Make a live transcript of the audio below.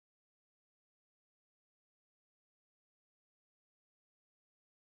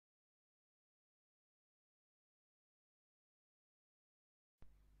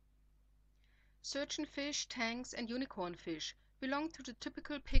Surgeonfish, tanks, and unicorn fish belong to the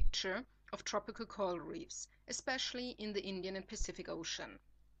typical picture of tropical coral reefs, especially in the Indian and Pacific Ocean.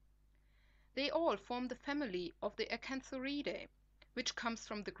 They all form the family of the Acanthuridae, which comes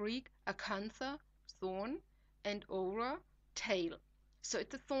from the Greek akantha, thorn, and oura, tail, so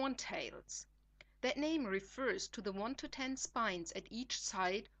it's the thorn tails. That name refers to the 1 to 10 spines at each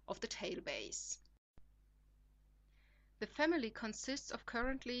side of the tail base. The family consists of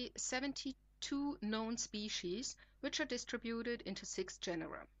currently 72 known species, which are distributed into 6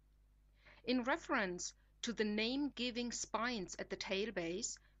 genera. In reference to the name-giving spines at the tail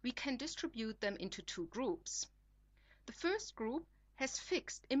base, we can distribute them into 2 groups. The first group has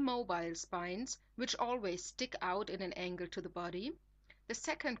fixed, immobile spines, which always stick out in an angle to the body. The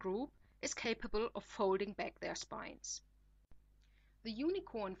second group is capable of folding back their spines. The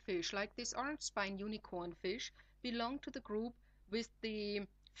unicorn fish, like this orange spine unicorn fish, belong to the group with the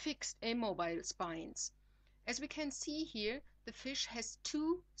fixed immobile spines. As we can see here, the fish has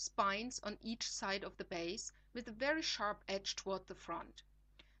 2 spines on each side of the base with a very sharp edge toward the front.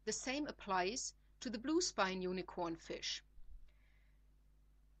 The same applies to the blue spine unicorn fish.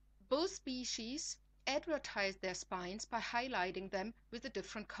 Both species advertise their spines by highlighting them with a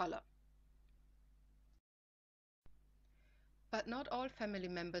different color. But not all family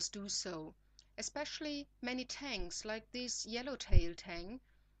members do so. Especially many tanks, like this yellowtail tang,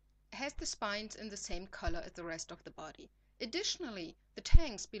 has the spines in the same color as the rest of the body. Additionally, the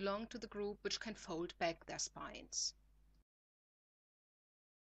tangs belong to the group which can fold back their spines.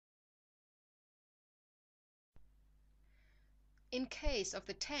 In case of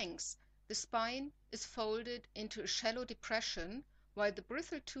the tanks, the spine is folded into a shallow depression, while the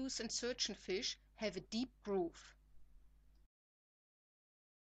bristletooth and surgeonfish have a deep groove.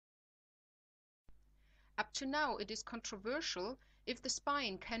 Up to now, it is controversial if the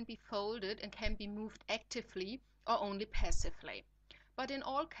spine can be folded and can be moved actively or only passively. But in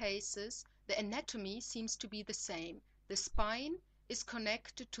all cases, the anatomy seems to be the same. The spine is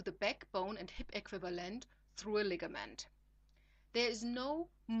connected to the backbone and hip equivalent through a ligament. There is no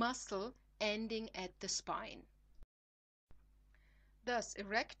muscle ending at the spine. Thus,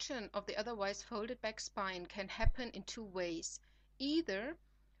 erection of the otherwise folded back spine can happen in 2 ways, either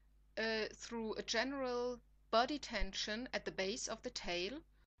through a general body tension at the base of the tail,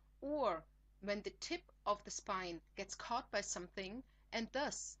 or when the tip of the spine gets caught by something and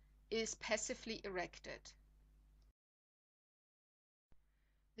thus is passively erected.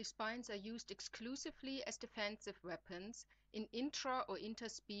 The spines are used exclusively as defensive weapons in intra- or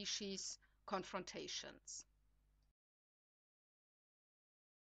interspecies confrontations.